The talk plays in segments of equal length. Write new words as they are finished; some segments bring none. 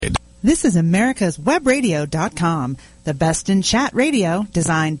This is America's Webradio.com, the best in chat radio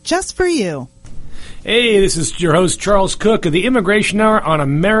designed just for you. Hey, this is your host, Charles Cook of the Immigration Hour on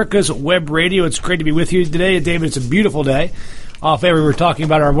America's Web Radio. It's great to be with you today. David, it's a beautiful day. Off air, we were talking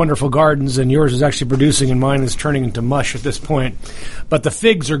about our wonderful gardens, and yours is actually producing, and mine is turning into mush at this point. But the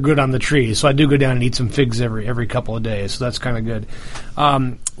figs are good on the trees, so I do go down and eat some figs every couple of days, so that's kind of good.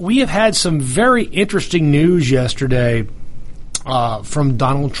 We have had some very interesting news yesterday from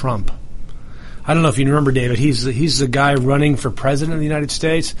Donald Trump. I don't know if you remember, David. He's the guy running for president of the United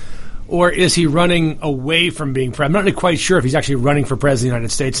States, or is he running away from being president? I'm not really quite sure if he's actually running for president of the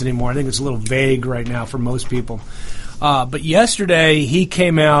United States anymore. I think it's a little vague right now for most people. But yesterday he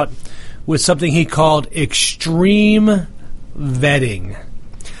came out with something he called extreme vetting.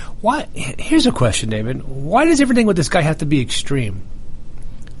 Why? Here's a question, David. Why does everything with this guy have to be extreme?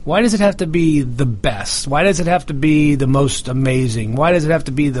 Why does it have to be the best? Why does it have to be the most amazing? Why does it have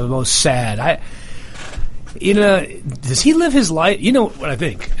to be the most sad? Does he live his life? You know what I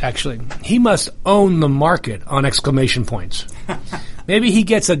think, actually? He must own the market on exclamation points. Maybe he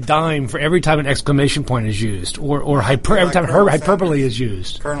gets a dime for every time an exclamation point is used, or every time hyperbole is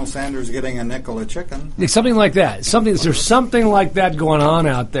used. Colonel Sanders getting a nickel a chicken. Something like that. There's something like that going on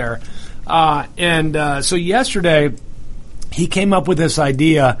out there. So yesterday, he came up with this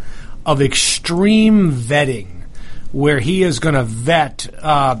idea of extreme vetting, where he is going to vet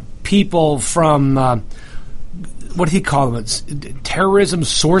people from, what did he call them? It's terrorism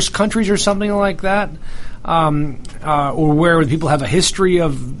source countries or something like that, or where people have a history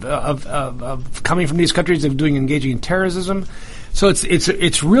of coming from these countries, of engaging in terrorism. So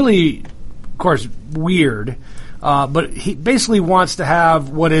it's really, of course, weird, but he basically wants to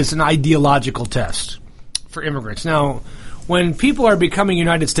have what is an ideological test for immigrants. Now, when people are becoming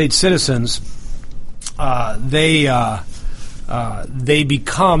United States citizens, they have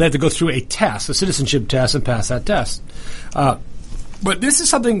to go through a test, a citizenship test, and pass that test. But this is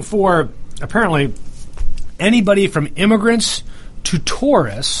something for, apparently, anybody from immigrants to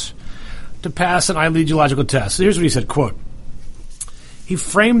tourists to pass an ideological test. So here's what he said, quote, he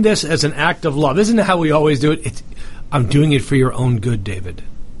framed this as an act of love. Isn't that how we always do it? I'm doing it for your own good, David.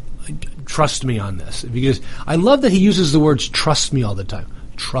 Trust me on this. Because I love that he uses the words trust me all the time.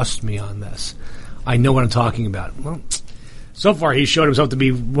 Trust me on this. I know what I'm talking about. Well, so far he's showed himself to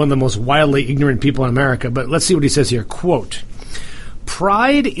be one of the most wildly ignorant people in America, but let's see what he says here. Quote,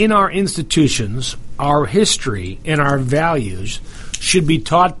 pride in our institutions, our history, and our values should be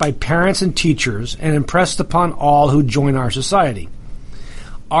taught by parents and teachers and impressed upon all who join our society.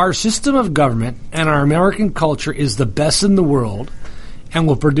 Our system of government and our American culture is the best in the world and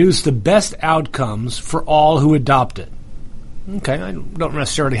will produce the best outcomes for all who adopt it. Okay, I don't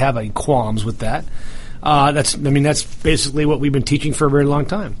necessarily have any qualms with that. That's basically what we've been teaching for a very long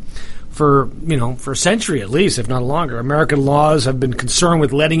time. For a century at least, if not longer. American laws have been concerned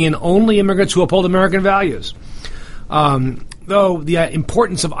with letting in only immigrants who uphold American values. Though the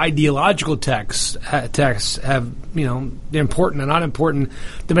importance of ideological texts have, they're important and not important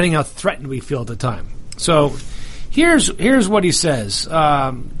depending how threatened we feel at the time. So here's what he says.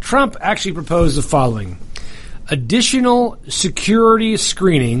 Trump actually proposed the following. Additional security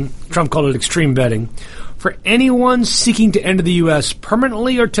screening, Trump called it extreme vetting, for anyone seeking to enter the U.S.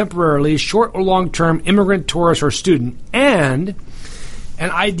 permanently or temporarily, short or long-term, immigrant, tourist, or student, and an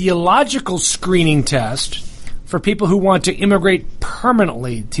ideological screening test for people who want to immigrate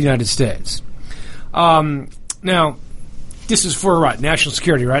permanently to the United States. Now, this is for what? National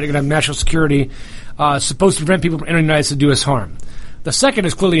security, right? You're going to have national security supposed to prevent people from entering the United States to do us harm. The second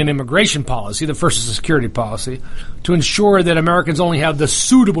is clearly an immigration policy. The first is a security policy to ensure that Americans only have the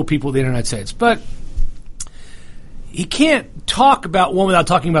suitable people in the United States. But he can't talk about one without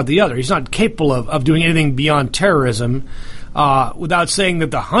talking about the other. He's not capable of doing anything beyond terrorism without saying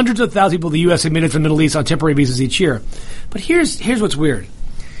that the hundreds of thousands of people the U.S. admitted from the Middle East on temporary visas each year. But here's what's weird.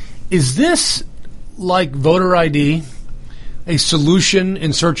 Is this like voter ID, a solution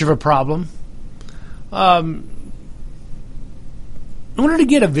in search of a problem? In order to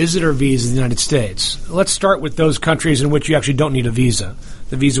get a visitor visa in the United States, let's start with those countries in which you actually don't need a visa,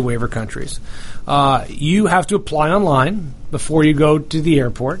 the visa waiver countries. You have to apply online before you go to the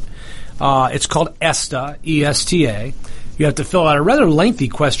airport. It's called ESTA, E-S-T-A. You have to fill out a rather lengthy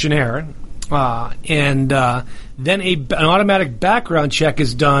questionnaire, and then an automatic background check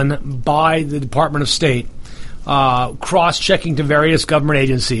is done by the Department of State, cross-checking to various government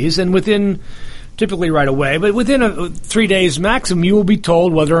agencies, and within typically right away, but within 3 days maximum, you will be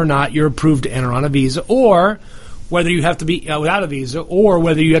told whether or not you're approved to enter on a visa, or whether you have to be without a visa, or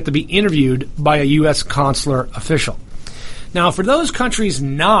whether you have to be interviewed by a U.S. consular official. Now, for those countries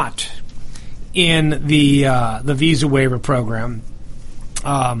not in the visa waiver program,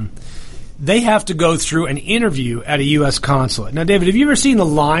 they have to go through an interview at a U.S. consulate. Now, David, have you ever seen the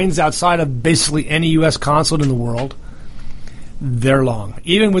lines outside of basically any U.S. consulate in the world? They're long.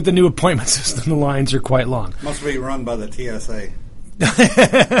 Even with the new appointment system, the lines are quite long. Must be run by the TSA.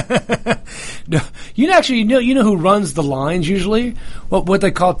 No, you know who runs the lines usually? What they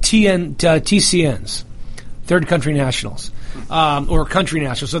call TCNs, third country nationals, or country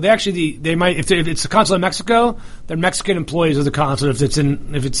nationals. So they might if it's the consulate in Mexico, they're Mexican employees of the consulate. If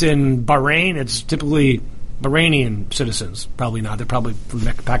it's in Bahrain, it's typically Bahrainian citizens. Probably not. They're probably from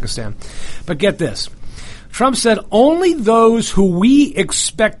Pakistan. But get this. Trump said only those who we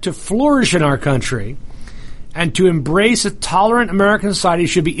expect to flourish in our country and to embrace a tolerant American society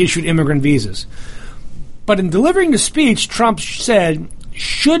should be issued immigrant visas. But in delivering the speech, Trump said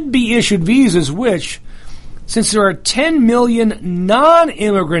should be issued visas which, since there are 10 million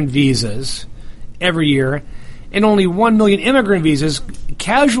non-immigrant visas every year and only 1 million immigrant visas,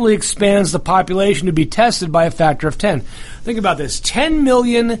 casually expands the population to be tested by a factor of 10. Think about this. 10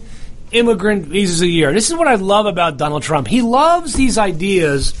 million immigrant visas a year. This is what I love about Donald Trump. He loves these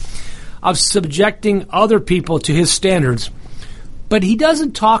ideas of subjecting other people to his standards, but he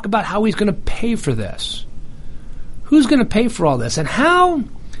doesn't talk about how he's going to pay for this. Who's going to pay for all this? And how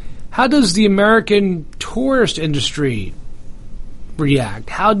does the American tourist industry react?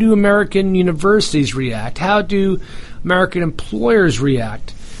 How do American universities react? How do American employers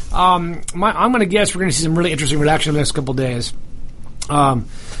react? I'm going to guess we're going to see some really interesting reaction in the next couple of days.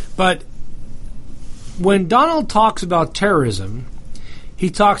 But when Donald talks about terrorism, he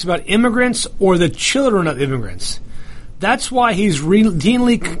talks about immigrants or the children of immigrants. That's why he's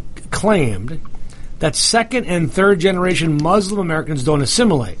routinely claimed that second and third generation Muslim Americans don't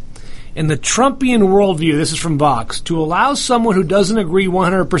assimilate. In the Trumpian worldview, this is from Vox, to allow someone who doesn't agree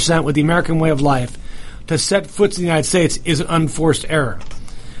 100% with the American way of life to set foot in the United States is an unforced error.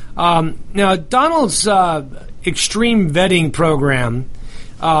 Now, Donald's extreme vetting program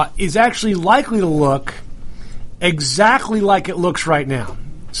is actually likely to look exactly like it looks right now.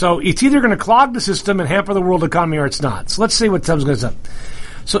 So it's either going to clog the system and hamper the world economy or it's not. So let's see what Trump's going to say.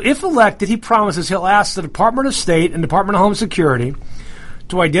 So if elected, he promises he'll ask the Department of State and Department of Home Security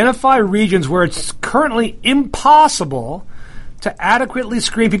to identify regions where it's currently impossible to adequately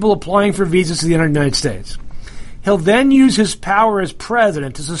screen people applying for visas to the United States. He'll then use his power as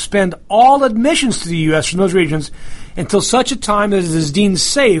president to suspend all admissions to the U.S. from those regions until such a time as it is deemed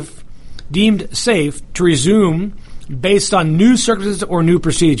safe to resume based on new circumstances or new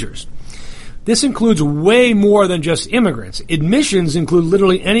procedures. This includes way more than just immigrants. Admissions include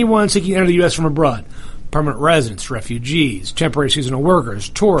literally anyone seeking to enter the U.S. from abroad. Permanent residents, refugees, temporary seasonal workers,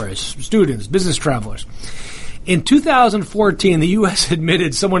 tourists, students, business travelers. In 2014, the U.S.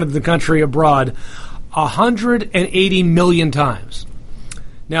 admitted someone into the country abroad 180 million times.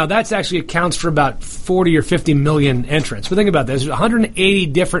 Now, that actually accounts for about 40 or 50 million entrants. But think about this. There's 180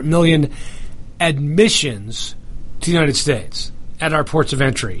 different million admissions to the United States at our ports of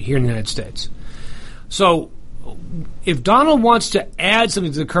entry here in the United States. So if Donald wants to add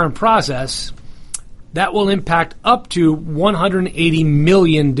something to the current process, that will impact up to 180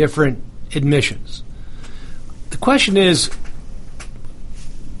 million different admissions. The question is,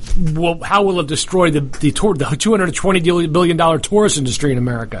 well, how will it destroy the $220 billion tourist industry in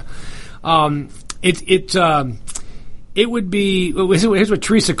America? It would be. Here's what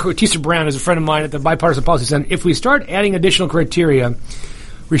Teresa Brown is a friend of mine at the Bipartisan Policy Center. If we start adding additional criteria,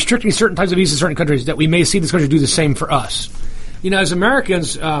 restricting certain types of visas in certain countries, that we may see this country do the same for us. You know, as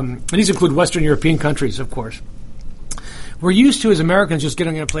Americans, and these include Western European countries, of course, we're used to, as Americans, just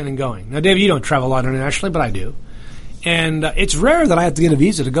getting on a plane and going. Now, David, you don't travel a lot internationally, but I do. And it's rare that I have to get a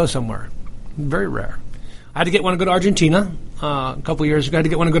visa to go somewhere. Very rare. I had to get one to go to Argentina a couple of years ago. I had to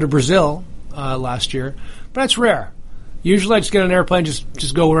get one to go to Brazil last year. But that's rare. Usually I just get on an airplane,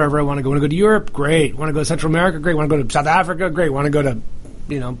 just go wherever I want to go. Want to go to Europe? Great. Want to go to Central America? Great. Want to go to South Africa? Great. Want to go to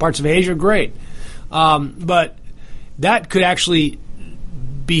parts of Asia? Great. But that could actually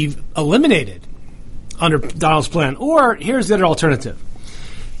be eliminated under Donald's plan. Or here's the other alternative.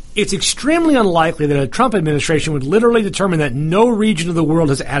 It's extremely unlikely that a Trump administration would literally determine that no region of the world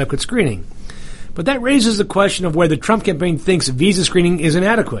has adequate screening. But that raises the question of whether the Trump campaign thinks visa screening is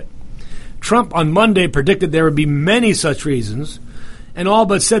inadequate. Trump on Monday predicted there would be many such reasons, and all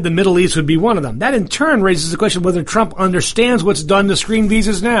but said the Middle East would be one of them. That in turn raises the question of whether Trump understands what's done to screen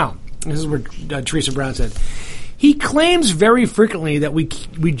visas now. This is what Teresa Brown said. He claims very frequently that we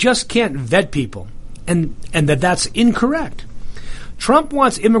just can't vet people, and that's incorrect. Trump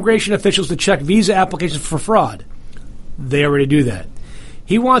wants immigration officials to check visa applications for fraud. They already do that.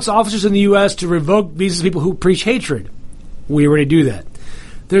 He wants officers in the U.S. to revoke visas to people who preach hatred. We already do that.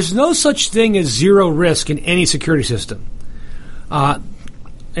 There's no such thing as zero risk in any security system. And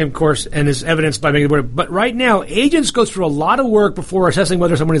of course, and is evidenced by making the word. But right now, agents go through a lot of work before assessing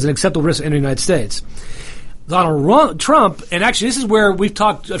whether someone is an acceptable risk in the United States. Donald Trump, and actually this is where we've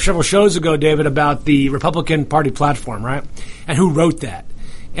talked several shows ago, David, about the Republican Party platform, right? And who wrote that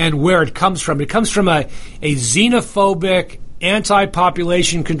and where it comes from. It comes from a xenophobic,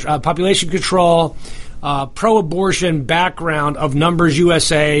 anti-population population control, pro-abortion background of Numbers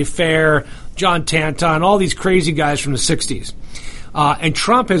USA, FAIR, John Tanton, all these crazy guys from the 60s. And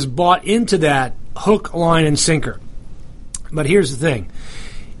Trump has bought into that hook, line, and sinker. But here's the thing,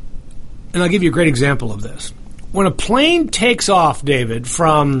 and I'll give you a great example of this. When a plane takes off, David,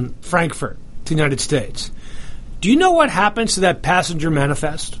 from Frankfurt to the United States, do you know what happens to that passenger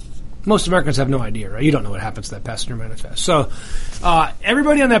manifest? Most Americans have no idea, right? You don't know what happens to that passenger manifest. So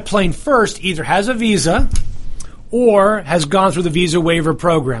everybody on that plane first either has a visa or has gone through the visa waiver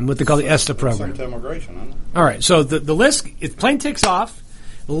program, what they call the ESTA program. Sent to immigration, huh? All right, so the list, if the plane takes off,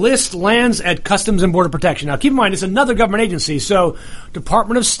 the list lands at Customs and Border Protection. Now, keep in mind, it's another government agency, so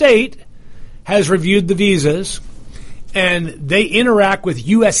Department of State has reviewed the visas, and they interact with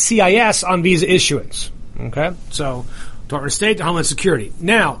USCIS on visa issuance. Okay? So, Department of State to Homeland Security.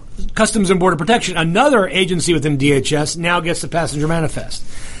 Now, Customs and Border Protection, another agency within DHS, now gets the passenger manifest.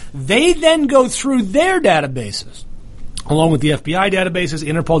 They then go through their databases, along with the FBI databases,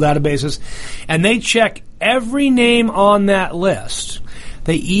 Interpol databases, and they check every name on that list.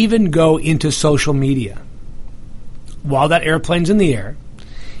 They even go into social media while that airplane's in the air.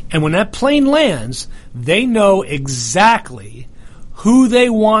 And when that plane lands, they know exactly who they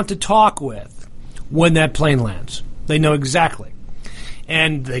want to talk with when that plane lands. They know exactly.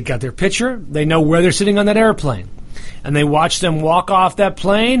 And they got their picture. They know where they're sitting on that airplane. And they watch them walk off that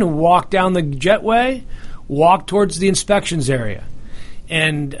plane, walk down the jetway, walk towards the inspections area.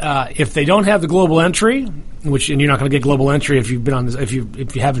 And if they don't have the global entry, and you're not going to get global entry if you've been on this, if you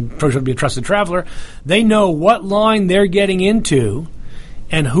haven't proven to be a trusted traveler, they know what line they're getting into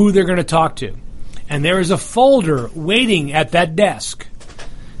and who they're going to talk to. And there is a folder waiting at that desk.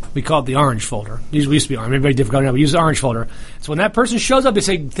 We call it the orange folder. These used to be orange. Maybe very difficult now. We use the orange folder. So when that person shows up, they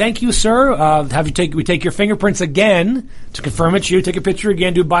say, "Thank you, sir. We take your fingerprints again to confirm it's you. Take a picture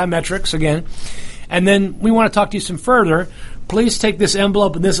again. Do biometrics again, and then we want to talk to you some further. Please take this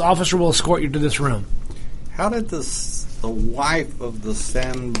envelope, and this officer will escort you to this room." How did the wife of the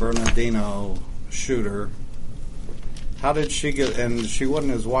San Bernardino shooter? How did she get? And she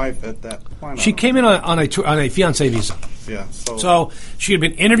wasn't his wife at that point. She came in on a fiancé visa. Yeah. So she had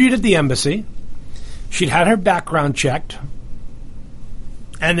been interviewed at the embassy. She'd had her background checked,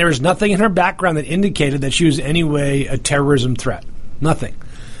 and there was nothing in her background that indicated that she was in any way a terrorism threat. Nothing.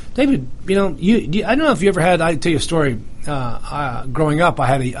 David, I don't know if you ever had. I tell you a story. Growing up, I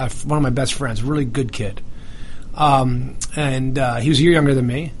had one of my best friends, a really good kid, and he was a year younger than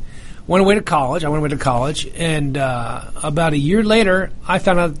me. I went away to college, and about a year later, I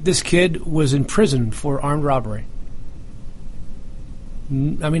found out this kid was in prison for armed robbery.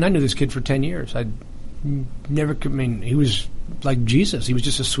 I mean, I knew this kid for 10 years. He was like Jesus. He was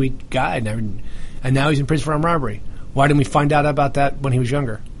just a sweet guy. And now he's in prison for armed robbery. Why didn't we find out about that when he was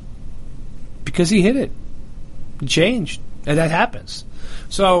younger? Because he hid it. It changed. And that happens.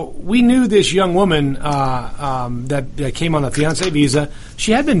 So we knew this young woman that came on a fiancé visa.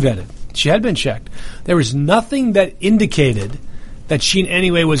 She had been vetted. She had been checked. There was nothing that indicated that she in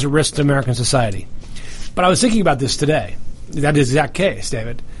any way was a risk to American society. But I was thinking about this today. That is the exact case,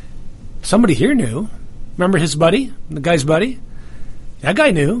 David. Somebody here knew. Remember his buddy? The guy's buddy? That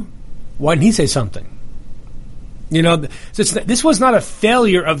guy knew. Why didn't he say something? This was not a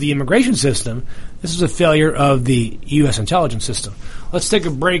failure of the immigration system. This was a failure of the U.S. intelligence system. Let's take a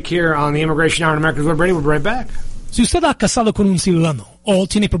break here on the Immigration Hour on America's Web Radio. We'll be right back. Si usted ha casado con un ciudadano, o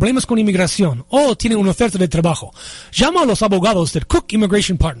tiene problemas con inmigración, o tiene una oferta de trabajo, llama a los abogados de Cook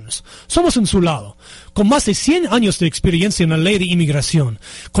Immigration Partners. Somos en su lado. Con más de 100 años de experiencia en la ley de inmigración,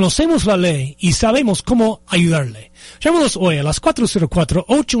 conocemos la ley y sabemos cómo ayudarle. Llámanos hoy a las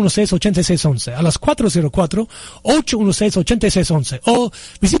 404-816-8611, a las 404-816-8611, o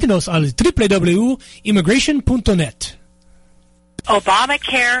visítenos al www.immigration.net.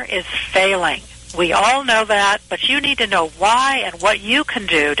 Obamacare is failing. We all know that, but you need to know why and what you can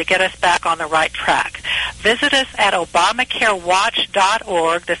do to get us back on the right track. Visit us at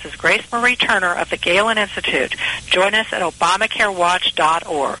ObamacareWatch.org. This is Grace Marie Turner of the Galen Institute. Join us at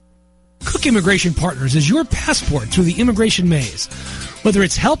ObamacareWatch.org. Cook Immigration Partners is your passport through the immigration maze. Whether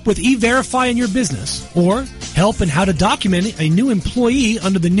it's help with E-Verify in your business or help in how to document a new employee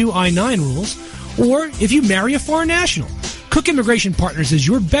under the new I-9 rules, or if you marry a foreign national. Cook Immigration Partners is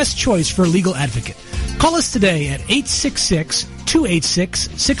your best choice for a legal advocate. Call us today at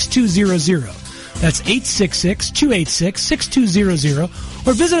 866-286-6200. That's 866-286-6200,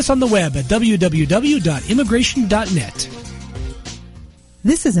 or visit us on the web at www.immigration.net.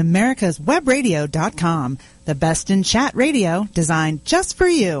 This is America's Webradio.com, the best in chat radio designed just for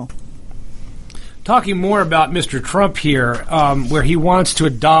you. Talking more about Mr. Trump here, where he wants to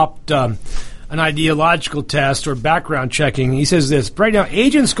adopt an ideological test or background checking. He says this: right now,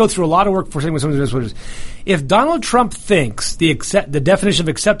 agents go through a lot of work for saying what something is. If Donald Trump thinks the definition of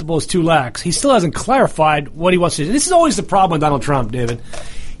acceptable is too lax, he still hasn't clarified what he wants to do. This is always the problem with Donald Trump, David.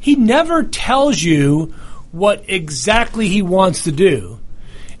 He never tells you what exactly he wants to do.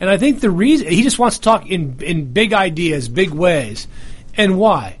 And I think the reason he just wants to talk in big ideas, big ways. And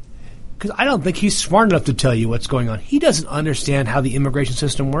why? Because I don't think he's smart enough to tell you what's going on. He doesn't understand how the immigration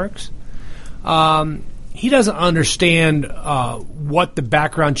system works. He doesn't understand what the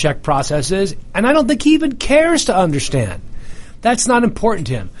background check process is, and I don't think he even cares to understand. That's not important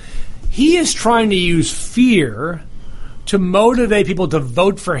to him. He is trying to use fear to motivate people to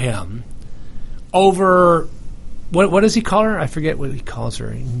vote for him over what does he call her? I forget what he calls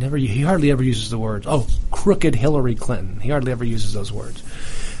her. He hardly ever uses the words. Oh, crooked Hillary Clinton. He hardly ever uses those words.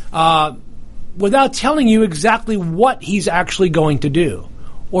 Without telling you exactly what he's actually going to do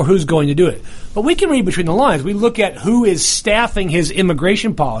or who's going to do it. But we can read between the lines. We look at who is staffing his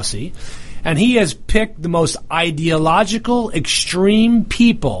immigration policy, and he has picked the most ideological, extreme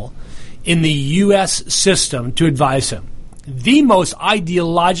people in the U.S. system to advise him. The most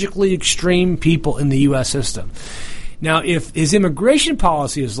ideologically extreme people in the U.S. system. Now, if his immigration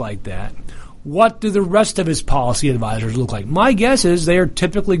policy is like that, what do the rest of his policy advisors look like? My guess is they are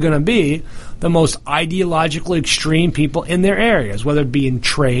typically going to be the most ideologically extreme people in their areas, whether it be in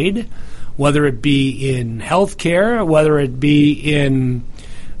trade, whether it be in healthcare, whether it be in,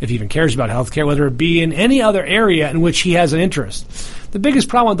 if he even cares about healthcare, whether it be in any other area in which he has an interest. The biggest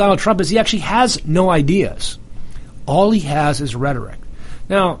problem with Donald Trump is he actually has no ideas. All he has is rhetoric.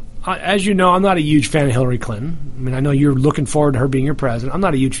 Now, as you know, I'm not a huge fan of Hillary Clinton. I mean, I know you're looking forward to her being your president. I'm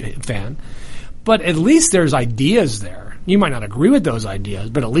not a huge fan. But at least there's ideas there. You might not agree with those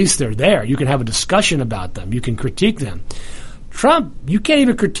ideas, but at least they're there. You can have a discussion about them. You can critique them. Trump, you can't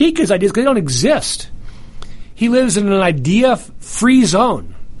even critique his ideas because they don't exist. He lives in an idea-free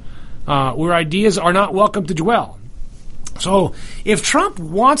zone where ideas are not welcome to dwell. So if Trump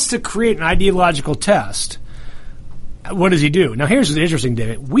wants to create an ideological test, what does he do? Now, here's the interesting,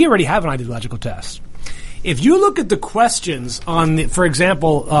 David. We already have an ideological test. If you look at the questions on, for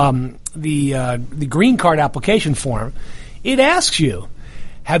example, the green card application form, it asks you,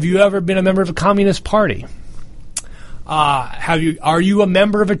 have you ever been a member of a communist party? Are you a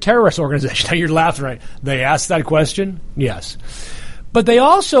member of a terrorist organization? Now you're laughing, right? They asked that question? Yes. But they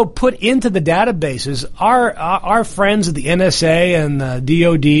also put into the databases our friends at the NSA and the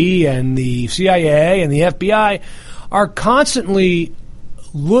DOD and the CIA and the FBI are constantly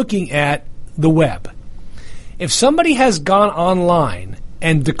looking at the web. If somebody has gone online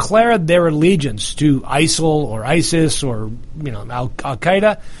and declared their allegiance to ISIL or ISIS or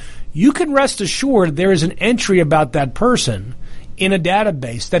Al-Qaeda, you can rest assured there is an entry about that person in a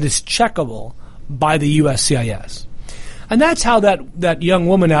database that is checkable by the USCIS. And that's how that young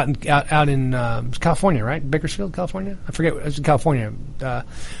woman out in California, right? Bakersfield, California? I forget. It was in California.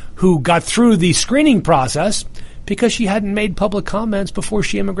 Who got through the screening process because she hadn't made public comments before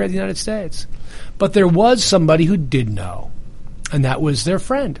she immigrated to the United States. But there was somebody who did know, and that was their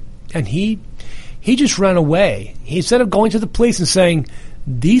friend. And he just ran away. Instead of going to the police and saying,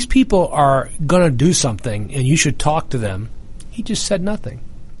 these people are going to do something and you should talk to them, he just said nothing.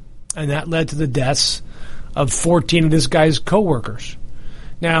 And that led to the deaths of 14 of this guy's coworkers.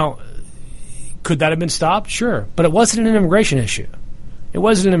 Now, could that have been stopped? Sure. But it wasn't an immigration issue. It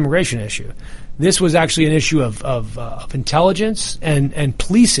wasn't an immigration issue. This was actually an issue of intelligence and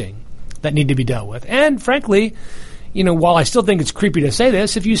policing that need to be dealt with. And frankly, while I still think it's creepy to say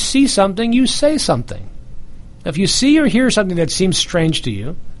this, if you see something, you say something. If you see or hear something that seems strange to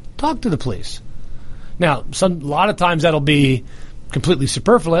you, talk to the police. Now, a lot of times that'll be completely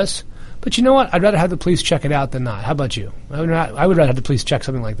superfluous, but you know what? I'd rather have the police check it out than not. How about you? I would rather have the police check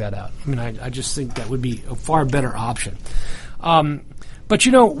something like that out. I mean, I just think that would be a far better option. But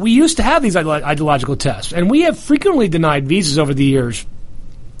we used to have these ideological tests, and we have frequently denied visas over the years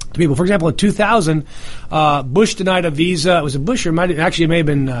to people. For example, in 2000, Bush denied a visa. It was a Bush, or it may have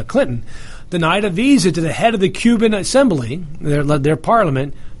been Clinton, denied a visa to the head of the Cuban Assembly, their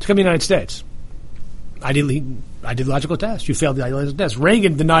parliament, to come to the United States. ideological test. You failed the ideological test.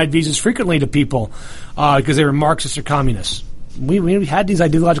 Reagan denied visas frequently to people because they were Marxists or communists. We had these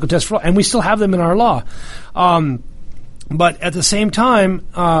ideological tests, and we still have them in our law. But at the same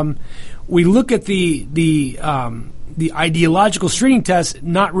time, we look at the ideological screening test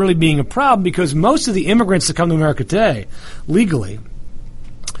not really being a problem because most of the immigrants that come to America today, legally,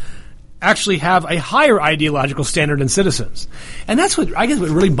 actually have a higher ideological standard than citizens. And that's what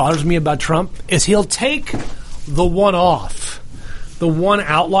really bothers me about Trump is he'll take the one-off, the one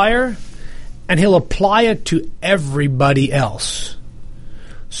outlier, and he'll apply it to everybody else.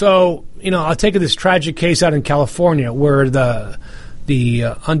 So, I'll take this tragic case out in California where the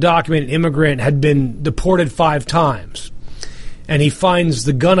undocumented immigrant had been deported 5 times. And he finds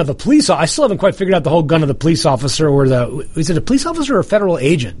the gun of a police officer. I still haven't quite figured out the whole gun of the police officer or is it a police officer or a federal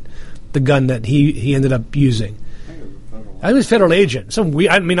agent? The gun that he ended up using. I think it was federal agent.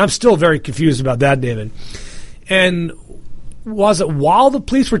 I'm still very confused about that, David. And was it while the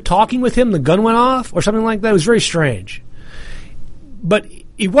police were talking with him, the gun went off or something like that? It was very strange. But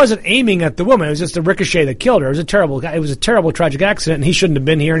he wasn't aiming at the woman. It was just a ricochet that killed her. It was a terrible, tragic accident, and he shouldn't have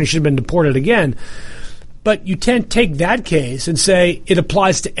been here, and he should have been deported again. But you tend to take that case and say it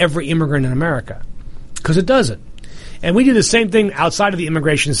applies to every immigrant in America, because it doesn't. And we do the same thing outside of the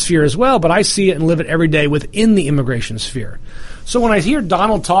immigration sphere as well, but I see it and live it every day within the immigration sphere. So when I hear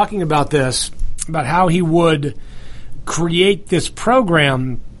Donald talking about this, about how he would create this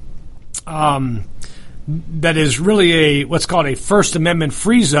program that is really what's called a First Amendment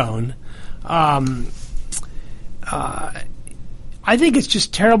free zone, I think it's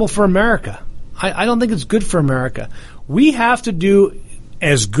just terrible for America. I don't think it's good for America. We have to do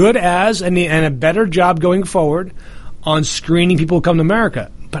as good as and a better job going forward on screening people who come to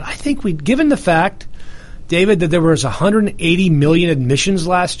America. But I think given the fact, David, that there was 180 million admissions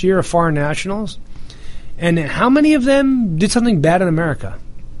last year of foreign nationals, and how many of them did something bad in America?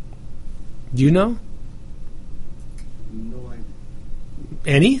 Do you know? No idea.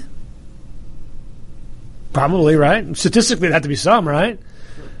 Any? Probably, right? Statistically, it'd have to be some, right?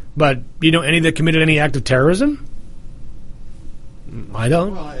 But you know any that committed any act of terrorism? I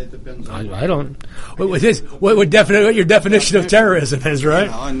don't. Well, it depends. I don't. What your definition of terrorism is, right?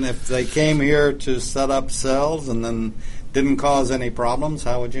 And if they came here to set up cells and then didn't cause any problems,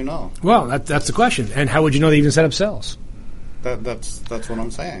 how would you know? Well, that's the question. And how would you know they even set up cells? That's what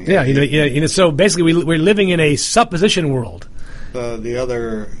I'm saying. Yeah, so basically we're living in a supposition world. The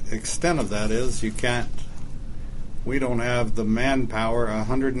other extent of that is we don't have the manpower.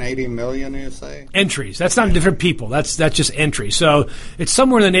 180 million, you say? Entries. That's not different people. That's just entries. So it's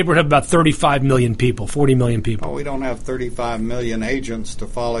somewhere in the neighborhood of about 35 million people, 40 million people. Well, we don't have 35 million agents to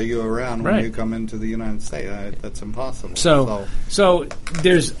follow you around when you come into the United States. That's impossible. So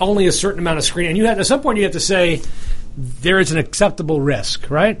there's only a certain amount of screening. And at some point you have to say there is an acceptable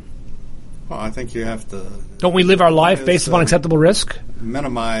risk, right? Well, I think you have to. Don't we live our life based upon acceptable risk?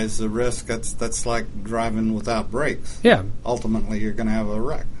 Minimize the risk. That's like driving without brakes. Yeah. Ultimately, you're going to have a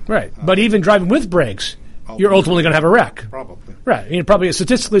wreck. Right. But even driving with brakes, you're ultimately going to have a wreck. Probably. Right. Probably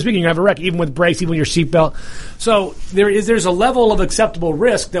statistically speaking, you have a wreck even with brakes, even with your seatbelt. So there's a level of acceptable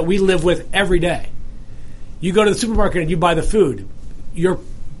risk that we live with every day. You go to the supermarket and you buy the food. You're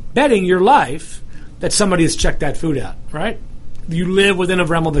betting your life that somebody has checked that food out, right? You live within a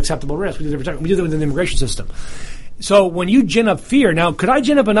realm of acceptable risk. We do that within the immigration system. So when you gin up fear, now could I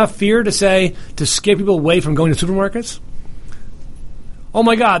gin up enough fear to scare people away from going to supermarkets? Oh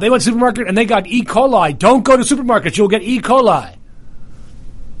my God, they went to the supermarket and they got E. coli. Don't go to supermarkets, you'll get E. coli.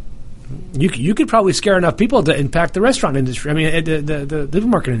 You could probably scare enough people to impact the restaurant industry. I mean, the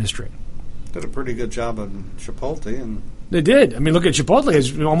supermarket industry. Did a pretty good job on Chipotle, and they did. I mean, look at Chipotle;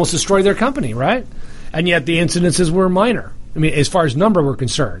 it's almost destroyed their company, right? And yet the incidences were minor. I mean, as far as number were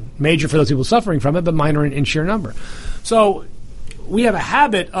concerned, major for those people suffering from it, but minor in sheer number. So we have a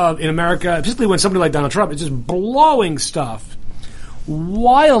habit of in America, particularly when somebody like Donald Trump is just blowing stuff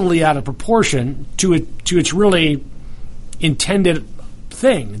wildly out of proportion to its really intended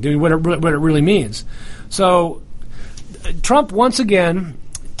thing, what it really means. So Trump once again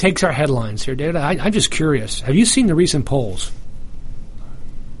takes our headlines here, David. I'm just curious. Have you seen the recent polls?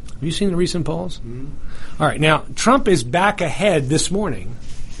 Have you seen the recent polls? Mm-hmm. All right. Now, Trump is back ahead this morning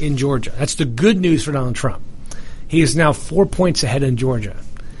in Georgia. That's the good news for Donald Trump. He is now 4 points ahead in Georgia.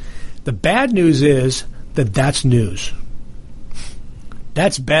 The bad news is that's news.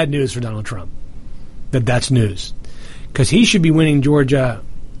 That's bad news for Donald Trump. That's news. Because he should be winning Georgia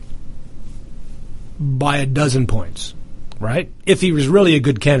by 12 points, right? If he was really a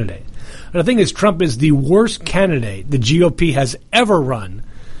good candidate. And the thing is, Trump is the worst candidate the GOP has ever run.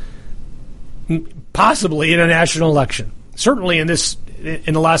 possibly in a national election. Certainly in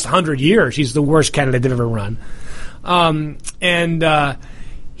the last 100 years, he's the worst candidate they've ever run.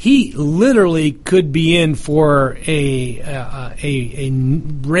 He literally could be in for a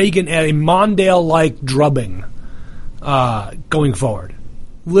Reagan, a Mondale-like drubbing going forward.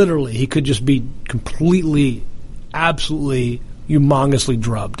 Literally, he could just be completely, absolutely, humongously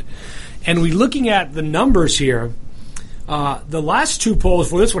drubbed. And we're looking at the numbers here. The last two polls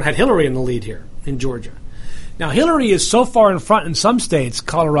for this one had Hillary in the lead here in Georgia. Now, Hillary is so far in front in some states,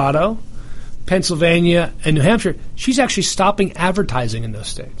 Colorado, Pennsylvania, and New Hampshire, she's actually stopping advertising in those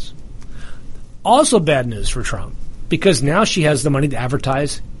states. Also bad news for Trump, because now she has the money to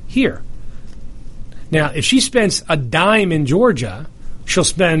advertise here. Now, if she spends a dime in Georgia, she'll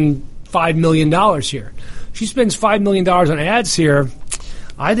spend $5 million here. She spends $5 million on ads here,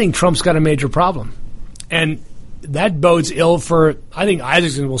 I think Trump's got a major problem. And that bodes ill for, I think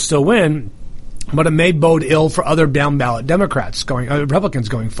Isaacson will still win, but it may bode ill for other down-ballot Republicans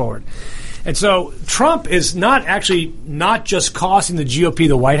going forward. And so Trump is not just costing the GOP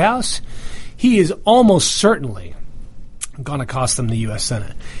the White House. He is almost certainly going to cost them the U.S.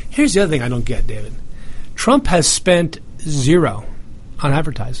 Senate. Here's the other thing I don't get, David. Trump has spent zero on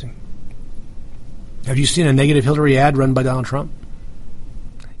advertising. Have you seen a negative Hillary ad run by Donald Trump?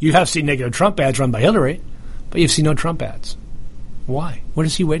 You have seen negative Trump ads run by Hillary, but you've seen no Trump ads. Why? What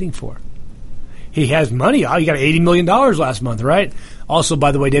is he waiting for? He has money. Oh, he got $80 million last month, right? Also,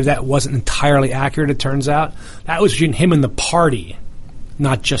 by the way, Dave, that wasn't entirely accurate, it turns out. That was between him and the party,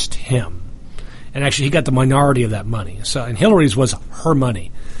 not just him. And actually, he got the minority of that money. So, and Hillary's was her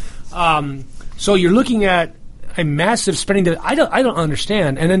money. So you're looking at a massive spending that I don't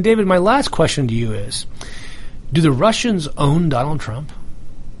understand. And then, David, my last question to you is, do the Russians own Donald Trump?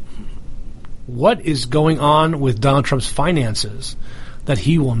 What is going on with Donald Trump's finances that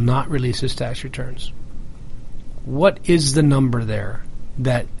he will not release his tax returns? What is the number there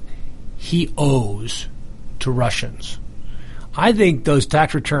that he owes to Russians? I think those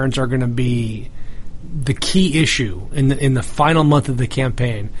tax returns are going to be the key issue in the final month of the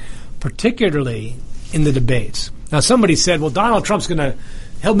campaign, particularly in the debates. Now, somebody said, well, Donald Trump's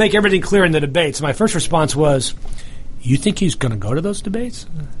he'll make everything clear in the debates. My first response was, you think he's going to go to those debates?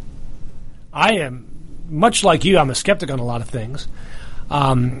 I am, much like you, I'm a skeptic on a lot of things.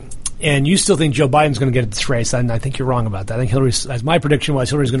 And you still think Joe Biden's going to get this race, and I think you're wrong about that. I think as my prediction was,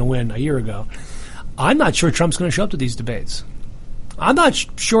 Hillary's going to win a year ago. I'm not sure Trump's going to show up to these debates. I'm not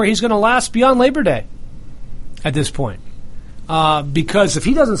sure he's going to last beyond Labor Day at this point. Because if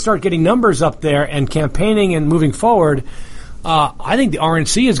he doesn't start getting numbers up there and campaigning and moving forward, I think the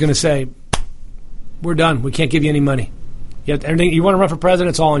RNC is going to say, we're done. We can't give you any money. Everything you want to run for president,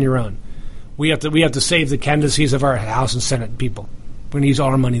 it's all on your own. We have to save the candidacies of our House and Senate people. We're going to use all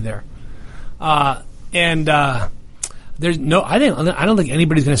our money there. There's no. I don't think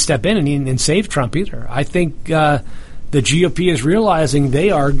anybody's going to step in and save Trump either. I think the GOP is realizing they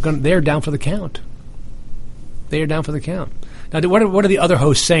are down for the count. They are down for the count. Now, what are the other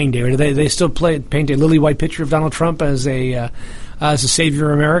hosts saying, David? Do they still paint a lily white picture of Donald Trump as a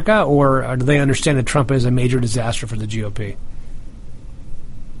savior of America, or do they understand that Trump is a major disaster for the GOP?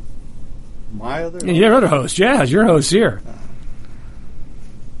 My other host? Your other host, yeah, your host here.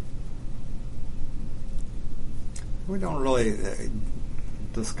 We don't really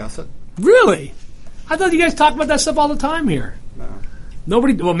discuss it. Really? I thought you guys talk about that stuff all the time here. No.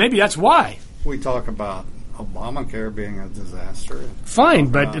 Nobody. Well, maybe that's why. We talk about Obamacare being a disaster. Fine,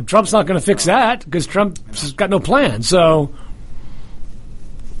 but Trump's not going to fix that because Trump's got no plan. So,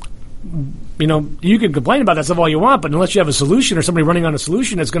 you can complain about that stuff all you want, but unless you have a solution or somebody running on a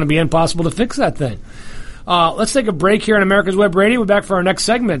solution, it's going to be impossible to fix that thing. Let's take a break here on America's Web Radio. We're back for our next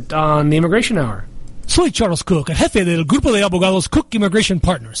segment on the Immigration Hour. Soy Charles Cook, el jefe del grupo de abogados Cook Immigration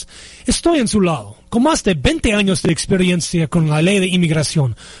Partners. Estoy en su lado. Con más de 20 años de experiencia con la ley de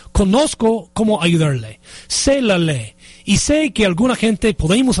inmigración, conozco cómo ayudarle. Sé la ley y sé que alguna gente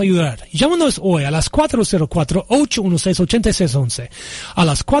podemos ayudar. Llámanos hoy a las 404-816-8611, a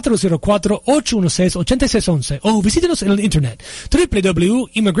las 404-816-8611 o visítenos en el internet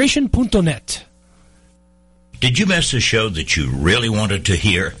www.immigration.net. Did you miss a show that you really wanted to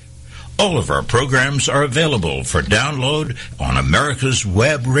hear? All of our programs are available for download on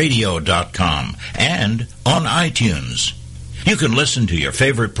americaswebradio.com and on iTunes. You can listen to your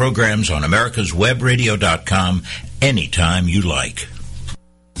favorite programs on americaswebradio.com anytime you like.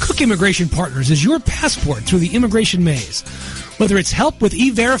 Cook Immigration Partners is your passport through the immigration maze. Whether it's help with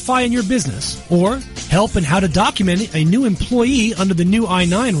E-Verify in your business, or help in how to document a new employee under the new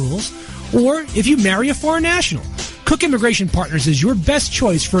I-9 rules, or if you marry a foreign national, Cook Immigration Partners is your best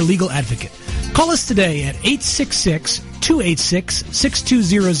choice for a legal advocate. Call us today at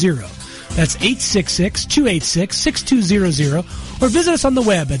 866-286-6200. That's 866-286-6200, or visit us on the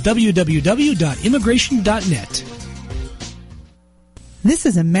web at www.immigration.net. This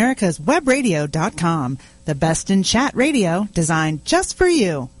is America's Webradio.com, the best in chat radio designed just for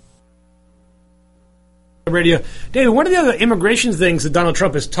you. Radio. David, one of the other immigration things that Donald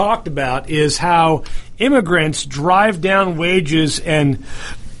Trump has talked about is how immigrants drive down wages and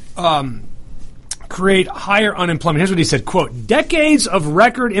create higher unemployment. Here's what he said, quote, decades of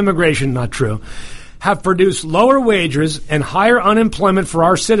record immigration, not true, have produced lower wages and higher unemployment for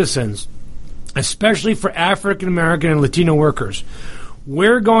our citizens, especially for African American and Latino workers.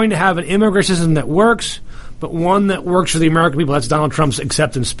 We're going to have an immigration system that works, but one that works for the American people. That's Donald Trump's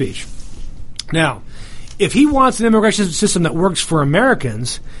acceptance speech. Now, if he wants an immigration system that works for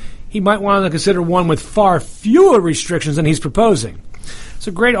Americans, he might want to consider one with far fewer restrictions than he's proposing. It's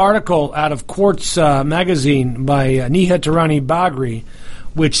a great article out of Quartz magazine by Nihat Tarani Bagri,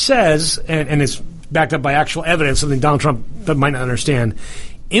 which says, and it's backed up by actual evidence, something Donald Trump might not understand,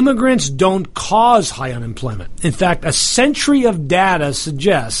 immigrants don't cause high unemployment. In fact, a century of data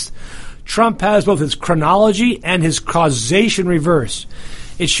suggests Trump has both his chronology and his causation reversed.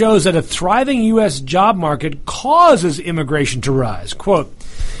 It shows that a thriving U.S. job market causes immigration to rise. Quote,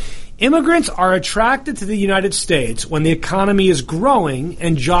 immigrants are attracted to the United States when the economy is growing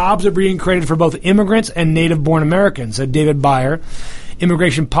and jobs are being created for both immigrants and native-born Americans, said David Beyer,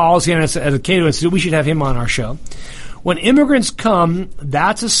 immigration policy analyst at the Cato Institute. We should have him on our show. When immigrants come,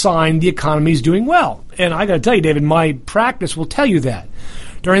 that's a sign the economy is doing well. And I got to tell you, David, my practice will tell you that.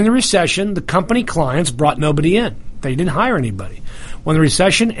 During the recession, the company clients brought nobody in. They didn't hire anybody. When the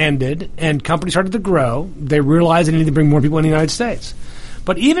recession ended and companies started to grow, they realized they needed to bring more people in the United States.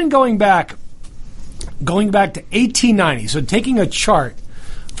 But even going back to 1890, so taking a chart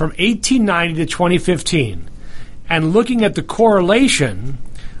from 1890 to 2015 and looking at the correlation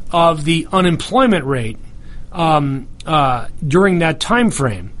of the unemployment rate during that time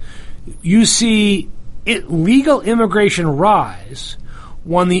frame, you see legal immigration rise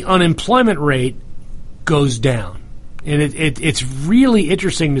when the unemployment rate goes down. And it's really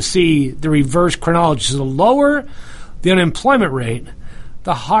interesting to see the reverse chronology. So the lower the unemployment rate,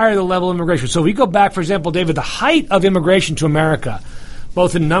 the higher the level of immigration. So if we go back, for example, David, the height of immigration to America,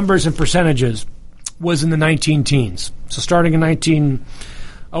 both in numbers and percentages, was in the 19-teens. So starting in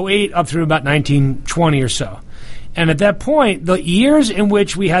 1908 up through about 1920 or so. And at that point, the years in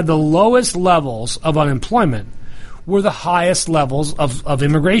which we had the lowest levels of unemployment were the highest levels of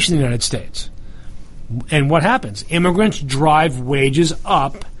immigration in the United States. And what happens? Immigrants drive wages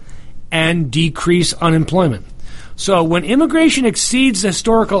up and decrease unemployment. So when immigration exceeds the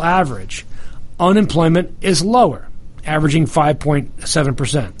historical average, unemployment is lower, averaging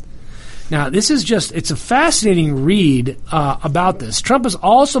 5.7%. Now, this is it's a fascinating read about this. Trump is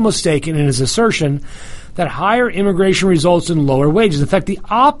also mistaken in his assertion that higher immigration results in lower wages. In fact, the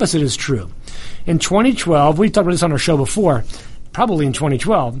opposite is true. In 2012, we talked about this on our show before, probably in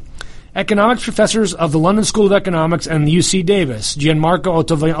 2012, economics professors of the London School of Economics and the UC Davis, Gianmarco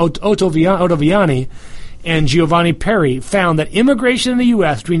Ottaviani and Giovanni Perry, found that immigration in the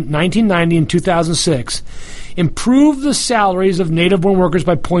U.S. between 1990 and 2006 improved the salaries of native-born workers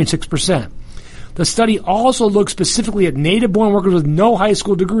by 0.6%. The study also looked specifically at native-born workers with no high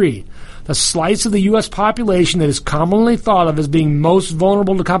school degree, the slice of the U.S. population that is commonly thought of as being most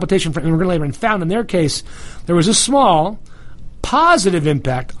vulnerable to competition for immigrant labor, and found in their case there was a small positive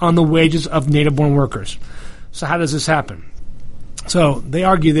impact on the wages of native-born workers. So how does this happen? So they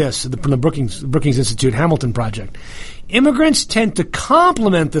argue this from the Brookings Institute Hamilton Project. Immigrants tend to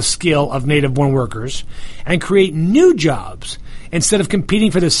complement the skill of native-born workers and create new jobs instead of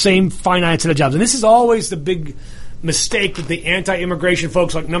competing for the same finite set of jobs. And this is always the big mistake that the anti-immigration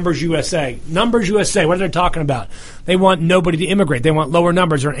folks like Numbers USA, what are they talking about? They want nobody to immigrate. They want lower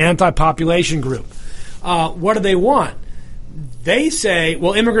numbers. They're an anti-population group. What do they want? They say,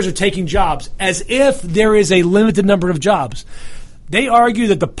 well, immigrants are taking jobs, as if there is a limited number of jobs. They argue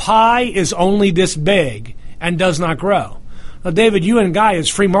that the pie is only this big and does not grow. Now, David, you and Guy, as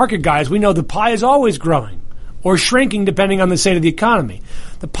free market guys, we know the pie is always growing or shrinking depending on the state of the economy.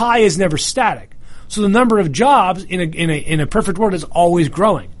 The pie is never static. So the number of jobs in a perfect world is always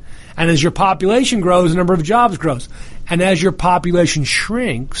growing. And as your population grows, the number of jobs grows. And as your population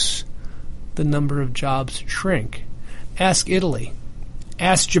shrinks, the number of jobs shrink. Ask Italy.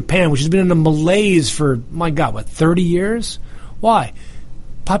 Ask Japan, which has been in a malaise for, 30 years? Why?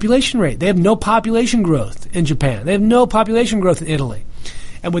 Population rate. They have no population growth in Japan. They have no population growth in Italy.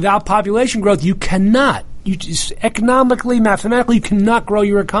 And without population growth, you cannot economically, mathematically, you cannot grow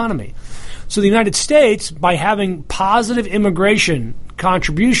your economy. So the United States, by having positive immigration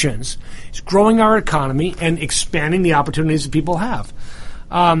contributions, is growing our economy and expanding the opportunities that people have.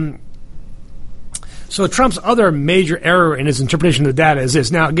 So Trump's other major error in his interpretation of the data is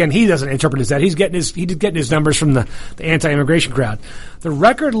this. Now, again, he doesn't interpret his data. He's getting his numbers from the anti-immigration crowd. The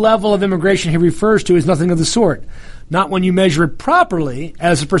record level of immigration he refers to is nothing of the sort. Not when you measure it properly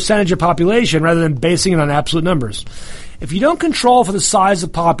as a percentage of population rather than basing it on absolute numbers. If you don't control for the size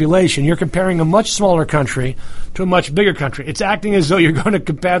of population, you're comparing a much smaller country to a much bigger country. It's acting as though you're going to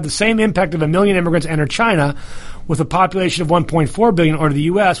compare the same impact of 1 million immigrants enter China with a population of 1.4 billion or the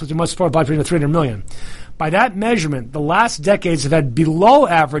U.S. with a much smaller population of 300 million. By that measurement, the last decades have had below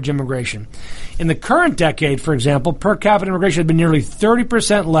average immigration. In the current decade, for example, per capita immigration has been nearly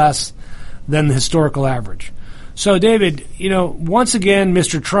 30% less than the historical average. So, David, once again,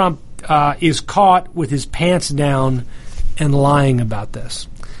 Mr. Trump is caught with his pants down and lying about this.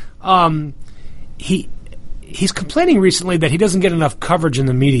 He's complaining recently that he doesn't get enough coverage in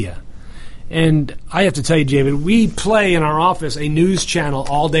the media. And I have to tell you, David, we play in our office a news channel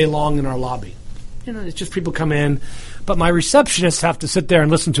all day long in our lobby. It's just people come in, but my receptionists have to sit there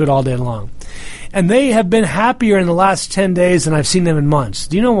and listen to it all day long. And they have been happier in the last 10 days than I've seen them in months.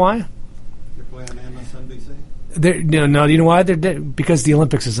 Do you know why? You're playing on MSNBC? No, do you know why? Because the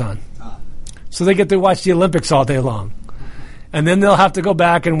Olympics is on. So they get to watch the Olympics all day long. And then they'll have to go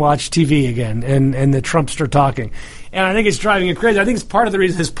back and watch TV again, and the Trumps are talking. And I think it's driving him crazy. I think it's part of the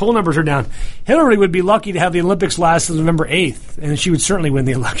reason his poll numbers are down. Hillary would be lucky to have the Olympics last until November 8th, and she would certainly win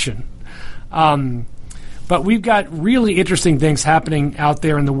the election. But we've got really interesting things happening out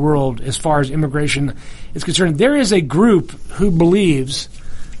there in the world as far as immigration is concerned. There is a group who believes,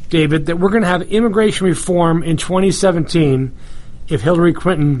 David, that we're going to have immigration reform in 2017 if Hillary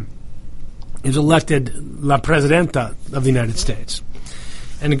Clinton is elected La Presidenta of the United States.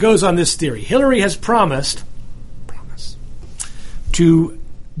 And it goes on this theory. Hillary has promised to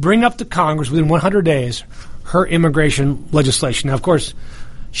bring up to Congress within 100 days her immigration legislation. Now, of course,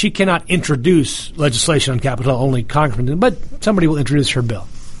 she cannot introduce legislation on Capitol Hill, only Congressmen, but somebody will introduce her bill.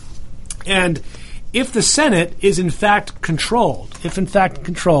 And if the Senate is in fact controlled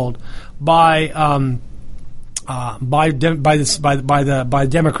by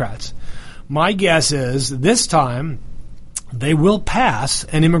Democrats, my guess is this time they will pass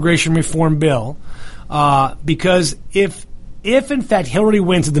an immigration reform bill because if in fact Hillary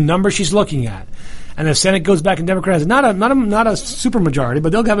wins at the number she's looking at, and the Senate goes back and Democrats, not a supermajority,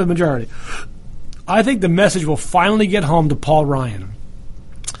 but they'll have a majority, I think the message will finally get home to Paul Ryan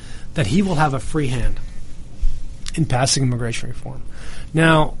that he will have a free hand in passing immigration reform.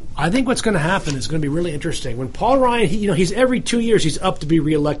 Now, I think what's going to happen is going to be really interesting. When Paul Ryan, he's every 2 years he's up to be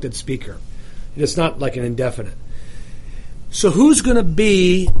reelected Speaker. It's not like an indefinite. So who's going to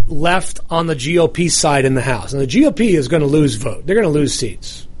be left on the GOP side in the House? And the GOP is going to lose vote. They're going to lose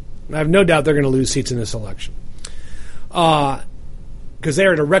seats. I have no doubt they're going to lose seats in this election because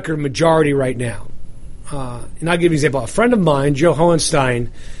they're at a record majority right now. And I'll give you an example. A friend of mine, Joe Hohenstein,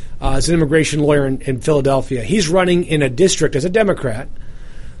 is an immigration lawyer in Philadelphia. He's running in a district as a Democrat.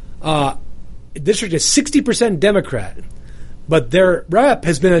 District is 60% Democrat, but their rep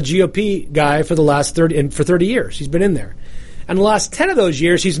has been a GOP guy for the last 30 years. He's been in there. And the last 10 of those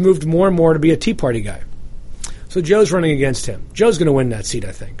years, he's moved more and more to be a Tea Party guy. So Joe's running against him. Joe's going to win that seat,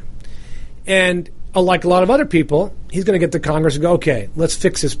 I think. And like a lot of other people, he's going to get to Congress and go, okay, let's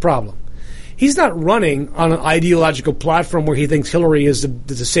fix this problem. He's not running on an ideological platform where he thinks Hillary is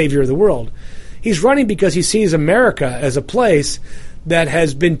the savior of the world. He's running because he sees America as a place that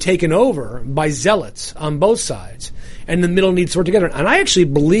has been taken over by zealots on both sides, and the middle needs to work together. And I actually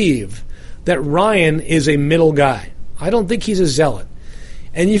believe that Ryan is a middle guy. I don't think he's a zealot.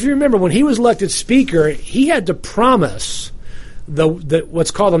 And if you remember, when he was elected Speaker, he had to promise the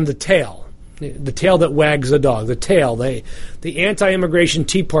what's called the tail that wags the dog, the anti-immigration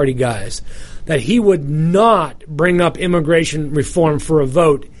Tea Party guys, that he would not bring up immigration reform for a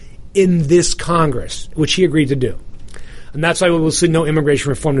vote in this Congress, which he agreed to do. And that's why we will see no immigration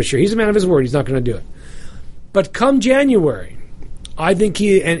reform this year. He's a man of his word. He's not going to do it. But come January, I think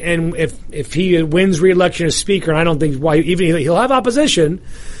if he wins re-election as Speaker, and I don't think he'll have opposition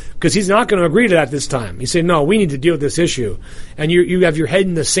because he's not going to agree to that this time. He said, no, we need to deal with this issue. And you have your head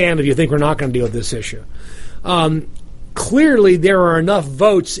in the sand if you think we're not going to deal with this issue. Clearly, there are enough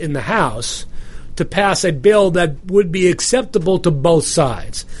votes in the House to pass a bill that would be acceptable to both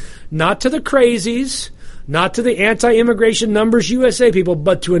sides. Not to the crazies, not to the anti-immigration Numbers USA people,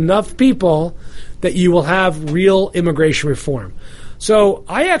 but to enough people that you will have real immigration reform. So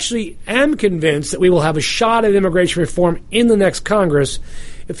I actually am convinced that we will have a shot at immigration reform in the next Congress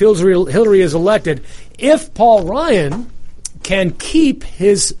if Hillary is elected, if Paul Ryan can keep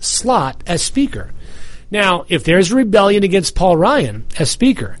his slot as Speaker. Now, if there's a rebellion against Paul Ryan as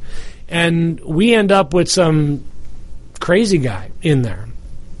Speaker, and we end up with some crazy guy in there,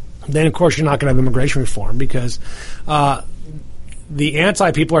 then, of course, you're not going to have immigration reform because the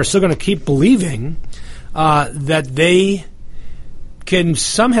anti-people are still going to keep believing that they can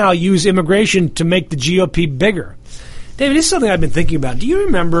somehow use immigration to make the GOP bigger. David, this is something I've been thinking about. Do you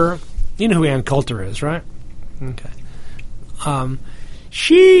remember, you know who Ann Coulter is, right? Okay.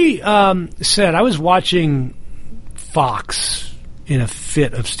 She said, I was watching Fox in a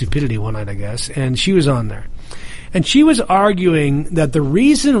fit of stupidity one night, I guess, and she was on there. And she was arguing that the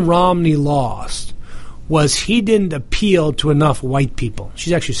reason Romney lost was he didn't appeal to enough white people.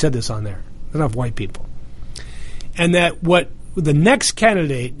 She's actually said this on there, enough white people. And that what the next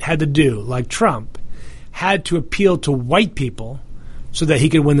candidate had to do, like Trump, had to appeal to white people so that he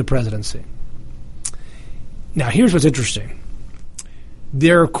could win the presidency. Now, here's what's interesting.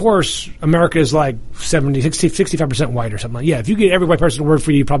 There, of course, America is like 65% white or something like that. Yeah, if you get every white person to work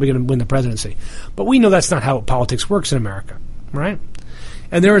for you, you're probably going to win the presidency. But we know that's not how politics works in America, right?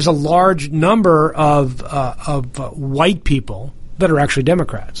 And there is a large number of white people that are actually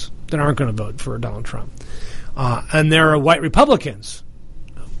Democrats that aren't going to vote for Donald Trump. And there are white Republicans,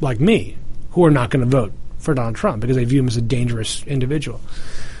 like me, who are not going to vote for Donald Trump because they view him as a dangerous individual.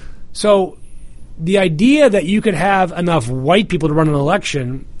 So the idea that you could have enough white people to run an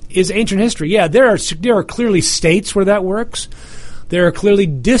election is ancient history. Yeah, there are clearly states where that works. There are clearly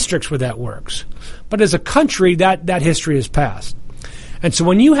districts where that works. But as a country, that history is past. And so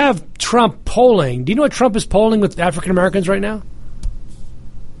when you have Trump polling, do you know what Trump is polling with African Americans right now?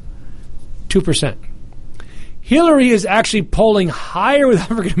 2%. Hillary is actually polling higher with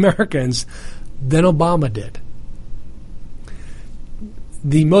African Americans than Obama did.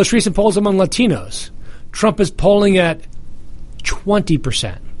 The most recent polls among Latinos, Trump is polling at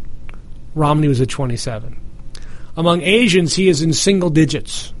 20%. Romney was at 27%. Among Asians, he is in single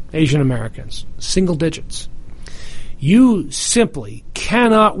digits. Asian Americans, single digits. You simply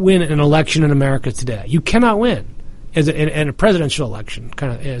cannot win an election in America today. You cannot win in a presidential election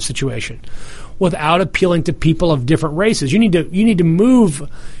kind of situation without appealing to people of different races. You need to move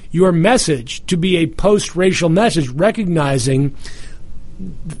your message to be a post-racial message, recognizing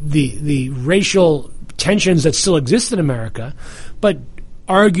the racial tensions that still exist in America, but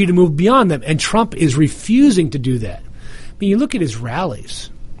argue to move beyond them. And Trump is refusing to do that. I mean, you look at his rallies,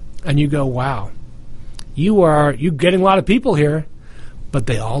 and you go, wow, you're getting a lot of people here, but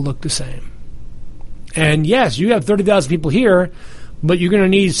they all look the same. And yes, you have 30,000 people here, but you're going to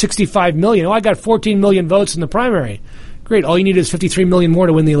need 65 million. Oh, I got 14 million votes in the primary. Great. All you need is 53 million more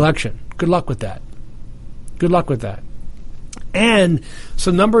to win the election. Good luck with that. Good luck with that. And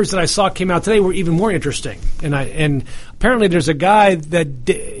some numbers that I saw came out today were even more interesting. And apparently there's a guy that,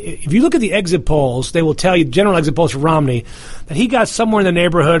 if you look at the exit polls, they will tell you, general exit polls for Romney, that he got somewhere in the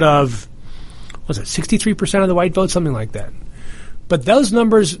neighborhood of, what was it, 63% of the white vote, something like that. But those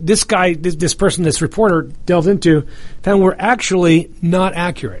numbers, this guy, this person, this reporter delved into, found were actually not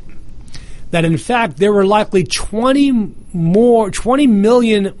accurate. That in fact there were likely 20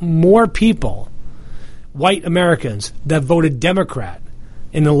 million more people, white Americans, that voted Democrat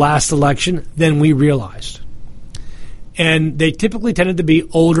in the last election than we realized. And they typically tended to be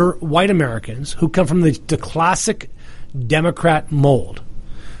older white Americans who come from the classic Democrat mold.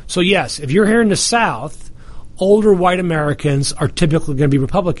 So yes, if you're here in the South, older white Americans are typically going to be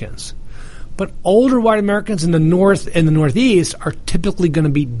Republicans. But older white Americans in the North and the Northeast are typically going to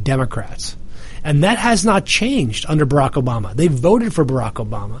be Democrats. And that has not changed under Barack Obama. They voted for Barack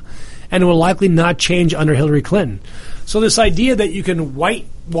Obama. And it will likely not change under Hillary Clinton. So this idea that you can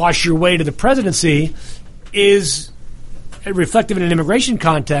whitewash your way to the presidency is reflective in an immigration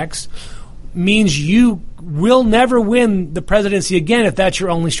context, means you will never win the presidency again if that's your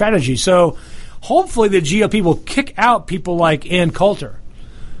only strategy. So hopefully the GOP will kick out people like Ann Coulter,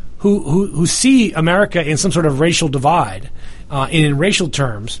 who see America in some sort of racial divide, in racial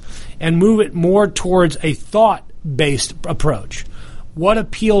terms, and move it more towards a thought-based approach. What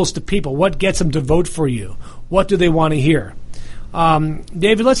appeals to people? What gets them to vote for you? What do they want to hear?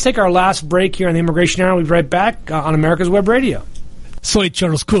 David, let's take our last break here on the Immigration Hour. We'll be right back on America's Web Radio. Soy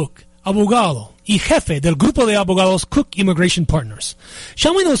Charles Cook, abogado y jefe del grupo de abogados Cook Immigration Partners.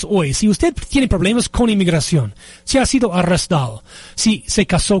 Llámenos hoy si usted tiene problemas con inmigración, si ha sido arrestado, si se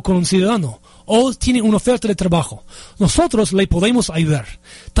casó con un ciudadano o tiene una oferta de trabajo. Nosotros le podemos ayudar.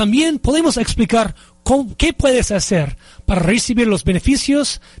 También podemos explicar ¿Qué puedes hacer para recibir los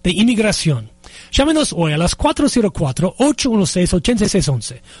beneficios de inmigración? Llámenos hoy a las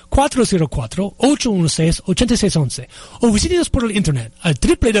 404-816-8611, 404-816-8611, o visítenos por el internet al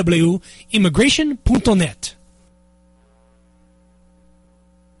www.immigration.net.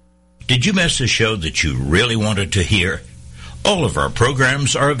 Did you miss a show that you really wanted to hear? All of our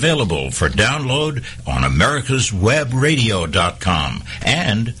programs are available for download on americaswebradio.com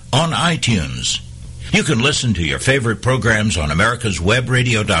and on iTunes. You can listen to your favorite programs on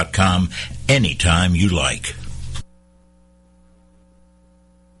americaswebradio.com anytime you like.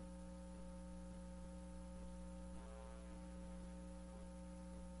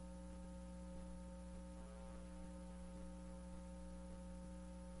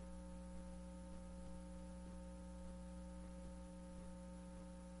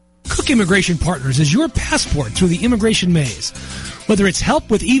 Cook Immigration Partners is your passport through the immigration maze. Whether it's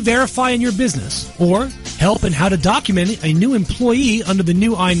help with E-Verify in your business, or help in how to document a new employee under the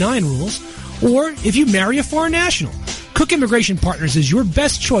new I-9 rules, or if you marry a foreign national, Cook Immigration Partners is your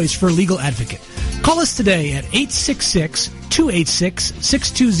best choice for a legal advocate. Call us today at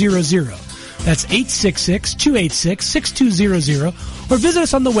 866-286-6200. That's 866-286-6200, or visit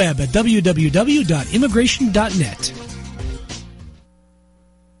us on the web at www.immigration.net.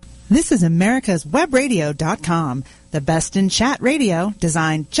 This is americaswebradio.com, the best in chat radio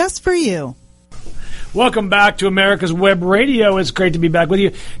designed just for you. Welcome back to America's Web Radio. It's great to be back with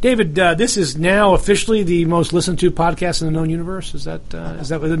you. David, this is now officially the most listened to podcast in the known universe. Is that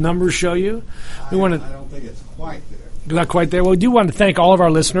what the numbers show you? I don't think it's quite there. Not quite there. Well, we do want to thank all of our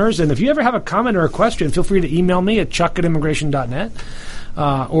listeners. And if you ever have a comment or a question, feel free to email me at chuck@immigration.net.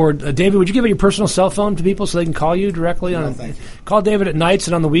 Or David, would you give your personal cell phone to people so they can call you directly? No, thank you. Call David at nights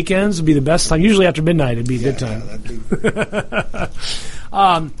and on the weekends would be the best time. Usually after midnight it'd be a good time. Yeah, that'd be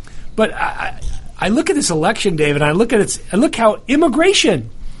But I look at this election, David, and I look how immigration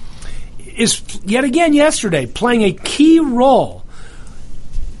is yet again yesterday playing a key role.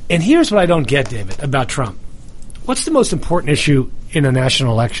 And here's what I don't get, David, about Trump. What's the most important issue in a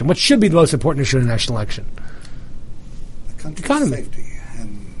national election? What should be the most important issue in a national election? the country's Economy. safety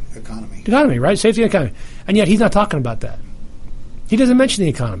and economy. Economy, right? Safety and economy. And yet he's not talking about that. He doesn't mention the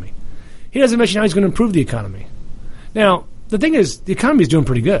economy. He doesn't mention how he's going to improve the economy. Now, the thing is, the economy is doing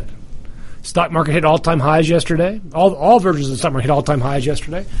pretty good. Stock market hit all-time highs yesterday. All versions of the stock market hit all-time highs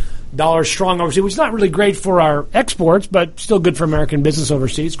yesterday. Dollar strong overseas, which is not really great for our exports, but still good for American business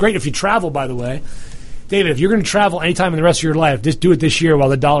overseas. Great if you travel, by the way. David, if you're going to travel anytime in the rest of your life, just do it this year while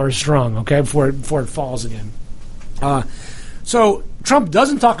the dollar is strong, okay, before it falls again. So Trump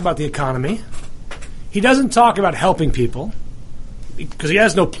doesn't talk about the economy. He doesn't talk about helping people because he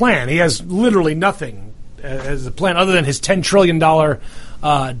has no plan. He has literally nothing as a plan other than his $10 trillion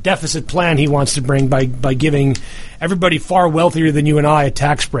deficit plan he wants to bring by giving everybody far wealthier than you and I a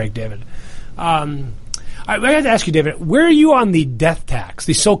tax break, David. I had to ask you, David, where are you on the death tax,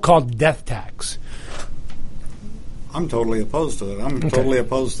 the so-called death tax? I'm totally opposed to it. I'm totally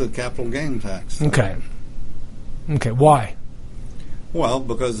opposed to the capital gain tax. Okay, why? Well,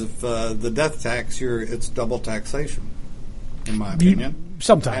 because if the death tax, it's double taxation, in my opinion.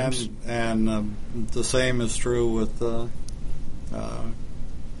 Sometimes. And the same is true with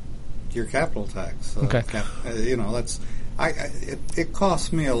your capital tax. Okay. It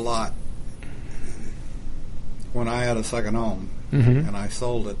cost me a lot when I had a second home and I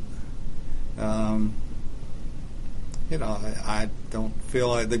sold it. I don't feel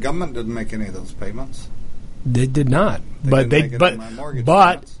like the government didn't make any of those payments. They did not, They but didn't make it in my mortgage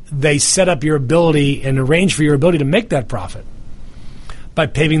but payments. they set up your ability and arranged for your ability to make that profit by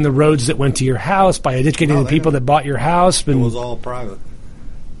paving the roads that went to your house, by educating the people that bought your house. It was all private.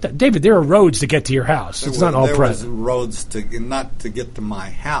 David, there are roads to get to your house. It's not all private. There was roads not to get to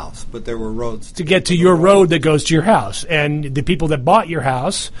my house, but there were roads to get to your road that goes to your house, and the people that bought your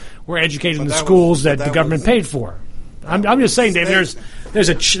house were educated in the schools that the government paid for. I'm just saying, David. There's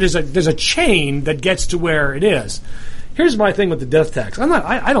a chain that gets to where it is. Here's my thing with the death tax.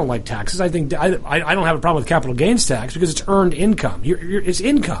 I don't like taxes. I think I don't have a problem with capital gains tax because it's earned income. It's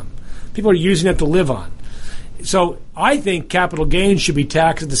income. People are using it to live on. So I think capital gains should be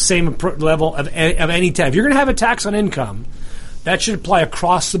taxed at the same level of any tax. If you're going to have a tax on income, that should apply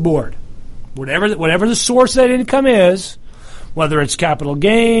across the board. Whatever the source of that income is, whether it's capital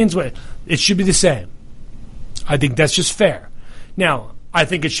gains, it should be the same. I think that's just fair. Now, I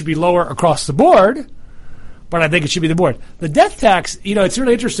think it should be lower across the board, but I think it should be the board. The death tax, it's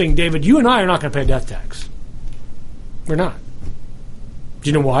really interesting, David. You and I are not going to pay death tax. We're not. Do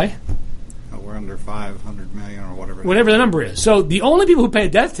you know why? We're under 500 million or whatever. Whatever the number is. So the only people who pay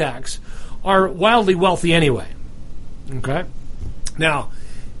death tax are wildly wealthy anyway. Okay? Now,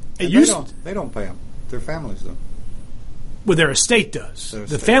 They don't pay them. Their families do. Well, their estate does.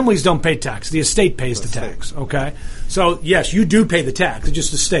 The families don't pay tax. The estate pays the tax. Okay? So, yes, you do pay the tax. It's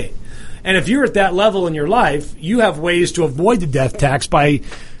just the state. And if you're at that level in your life, you have ways to avoid the death tax by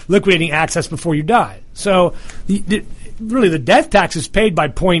liquidating assets before you die. So, really, the death tax is paid by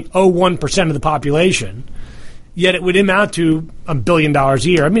 0.01% of the population, yet it would amount to $1 billion a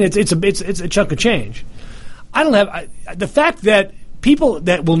year. I mean, it's a chunk of change. The fact that people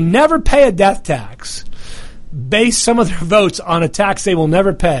that will never pay a death tax base some of their votes on a tax they will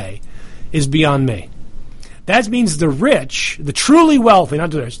never pay is beyond me. That means the rich, the truly wealthy,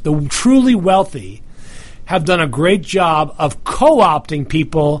 not the rich, the truly wealthy have done a great job of co-opting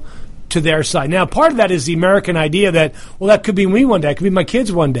people to their side. Now, part of that is the American idea that, well, that could be me one day, it could be my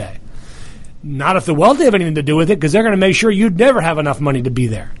kids one day. Not if the wealthy have anything to do with it, because they're going to make sure you'd never have enough money to be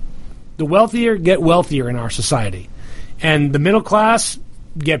there. The wealthier get wealthier in our society. And the middle class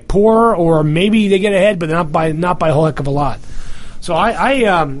get poorer, or maybe they get ahead, but not by a whole heck of a lot. So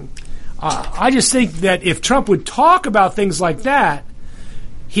I just think that if Trump would talk about things like that,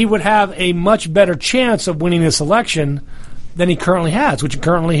 he would have a much better chance of winning this election than he currently has, which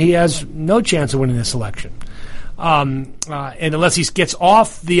currently he has no chance of winning this election. And unless he gets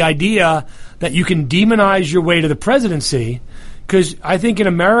off the idea that you can demonize your way to the presidency, because I think in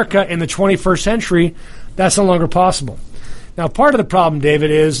America in the 21st century, that's no longer possible. Now, part of the problem,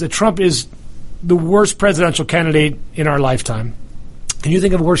 David, is that Trump is the worst presidential candidate in our lifetime. Can you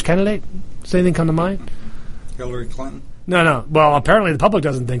think of a worse candidate? Does anything come to mind? Hillary Clinton? No. Well, apparently the public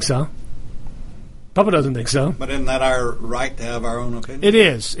doesn't think so. Public doesn't think so. But isn't that our right to have our own opinion? It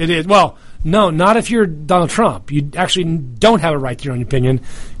is. Well, no, not if you're Donald Trump. You actually don't have a right to your own opinion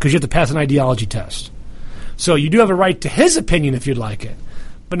because you have to pass an ideology test. So you do have a right to his opinion if you'd like it,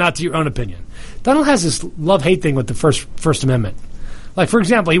 but not to your own opinion. Donald has this love-hate thing with the First Amendment. Like, for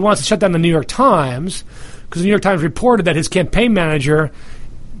example, he wants to shut down the New York Times because the New York Times reported that his campaign manager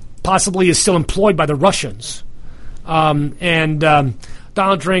possibly is still employed by the Russians. Donald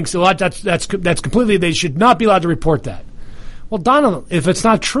thinks that's completely, they should not be allowed to report that. Well, Donald, if it's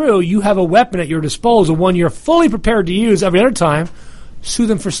not true, you have a weapon at your disposal, one you're fully prepared to use every other time. Sue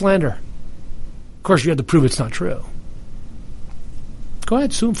them for slander. Of course, you have to prove it's not true. Go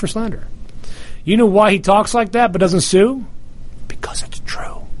ahead, sue him for slander. You know why he talks like that but doesn't sue? Because it's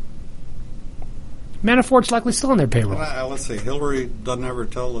true. Manafort's likely still on their payroll. Let's see. Hillary doesn't ever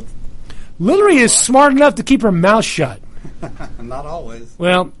tell the... Hillary is smart enough to keep her mouth shut. Not always.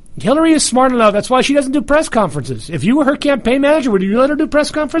 Well, Hillary is smart enough. That's why she doesn't do press conferences. If you were her campaign manager, would you let her do press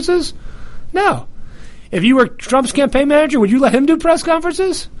conferences? No. If you were Trump's campaign manager, would you let him do press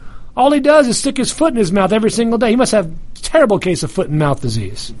conferences? All he does is stick his foot in his mouth every single day. He must have a terrible case of foot and mouth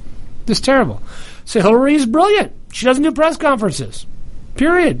disease. Just terrible. So Hillary is brilliant. She doesn't do press conferences.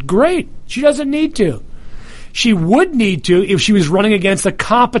 Period. Great. She doesn't need to. She would need to if she was running against a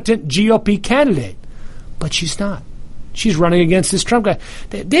competent GOP candidate. But she's not. She's running against this Trump guy.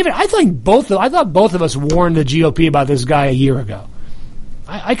 David, I thought both of us warned the GOP about this guy a year ago.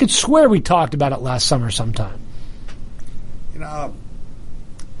 I could swear we talked about it last summer sometime. You know,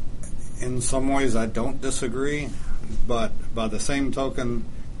 in some ways I don't disagree, but by the same token,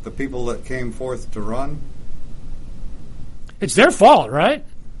 the people that came forth to run, it's their fault, right?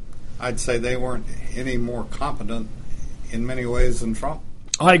 I'd say they weren't any more competent in many ways than Trump.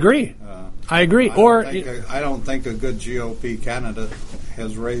 I agree. I agree. I don't think a good GOP candidate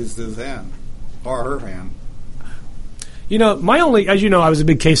has raised his hand or her hand. You know, as you know, I was a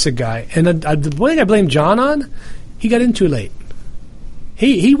big Kasich guy, and the one thing I blame John on, he got in too late.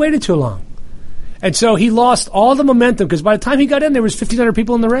 He waited too long. And so he lost all the momentum, because by the time he got in, there was 1,500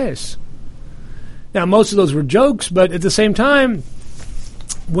 people in the race. Now, most of those were jokes, but at the same time,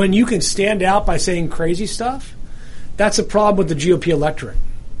 when you can stand out by saying crazy stuff, that's a problem with the GOP electorate.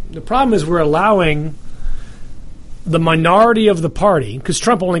 The problem is we're allowing the minority of the party, because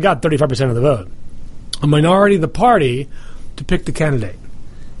Trump only got 35% of the vote, a minority of the party to pick the candidate.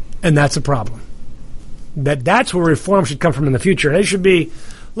 And that's a problem. That's where reform should come from in the future. It should be,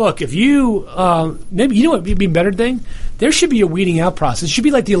 look, if you, maybe, you know what would be a better thing? There should be a weeding out process. It should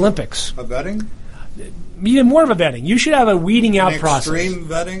be like the Olympics. A vetting? Even more of a vetting. You should have a weeding out process. Extreme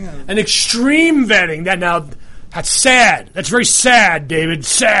vetting? An extreme vetting. That's sad. That's very sad, David.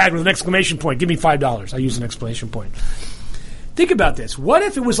 Sad with an exclamation point. Give me $5. I use an exclamation point. Think about this. What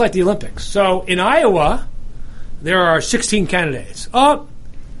if it was like the Olympics? So in Iowa, there are 16 candidates. Oh,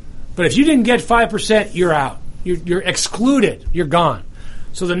 but if you didn't get 5%, you're out. You're excluded. You're gone.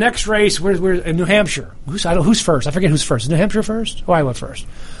 So the next race, where's in New Hampshire? Who's first? I forget who's first. Is New Hampshire first? Or Iowa first?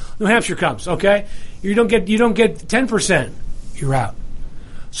 New Hampshire comes, okay? You don't get 10%, you're out.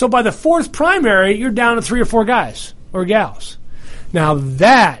 So by the fourth primary, you're down to 3 or 4 guys or gals. Now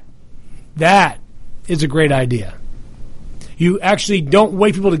that is a great idea. You actually don't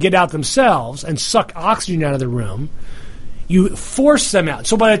wait people to get out themselves and suck oxygen out of the room. You force them out.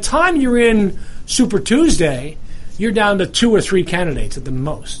 So by the time you're in Super Tuesday, you're down to 2 or 3 candidates at the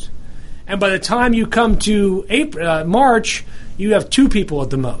most. And by the time you come to March, you have 2 people at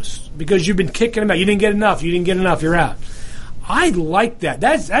the most because you've been kicking them out. You didn't get enough, you're out. I like that.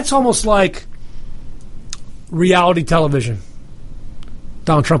 That's almost like reality television.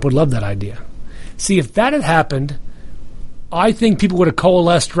 Donald Trump would love that idea. See, if that had happened, I think people would have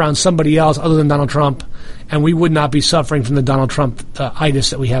coalesced around somebody else other than Donald Trump, and we would not be suffering from the Donald Trump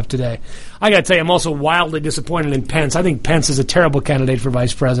itis that we have today. I got to tell you, I'm also wildly disappointed in Pence. I think Pence is a terrible candidate for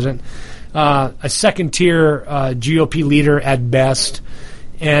vice president, a second-tier GOP leader at best,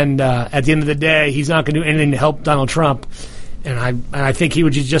 and at the end of the day, he's not going to do anything to help Donald Trump, and I think he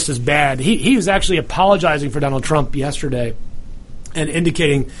would be just as bad. He was actually apologizing for Donald Trump yesterday and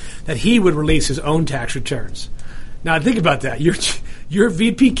indicating that he would release his own tax returns. Now, think about that. Your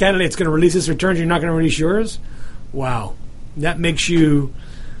VP candidate's going to release his returns. You're not going to release yours? Wow. That makes you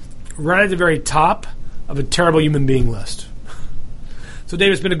right at the very top of a terrible human being list. So,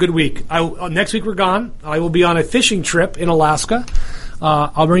 Dave, it's been a good week. Next week we're gone. I will be on a fishing trip in Alaska.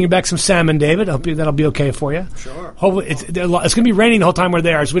 I'll bring you back some salmon, David. I hope that'll be okay for you. Sure. Hopefully, it's going to be raining the whole time we're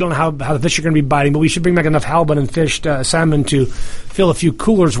there, so we don't know how the fish are going to be biting, but we should bring back enough halibut and fished salmon to fill a few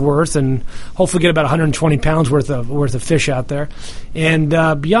coolers worth and hopefully get about 120 pounds worth of fish out there. And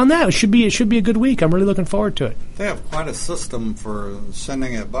beyond that, it should be a good week. I'm really looking forward to it. They have quite a system for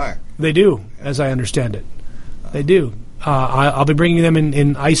sending it back. They do, as I understand it. They do. I'll be bringing them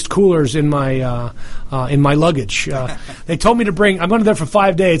in iced coolers in my luggage. They told me to bring. I'm going there for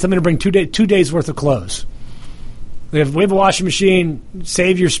 5 days. I'm going to bring 2 days worth of clothes. We have a washing machine.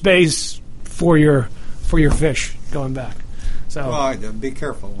 Save your space for your fish going back. So well, be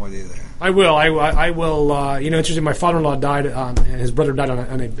careful with you there. I will. I will. Interesting. My father-in-law died, and his brother died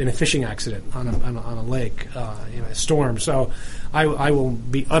in a fishing accident on a lake in a storm. So I will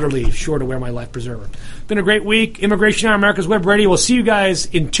be utterly sure to wear my life preserver. Been a great week. Immigration Hour, America's Web Radio. We'll see you guys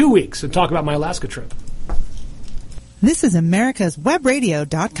in 2 weeks and talk about my Alaska trip. This is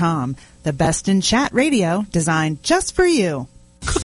America'sWebRadio.com, the best in chat radio designed just for you.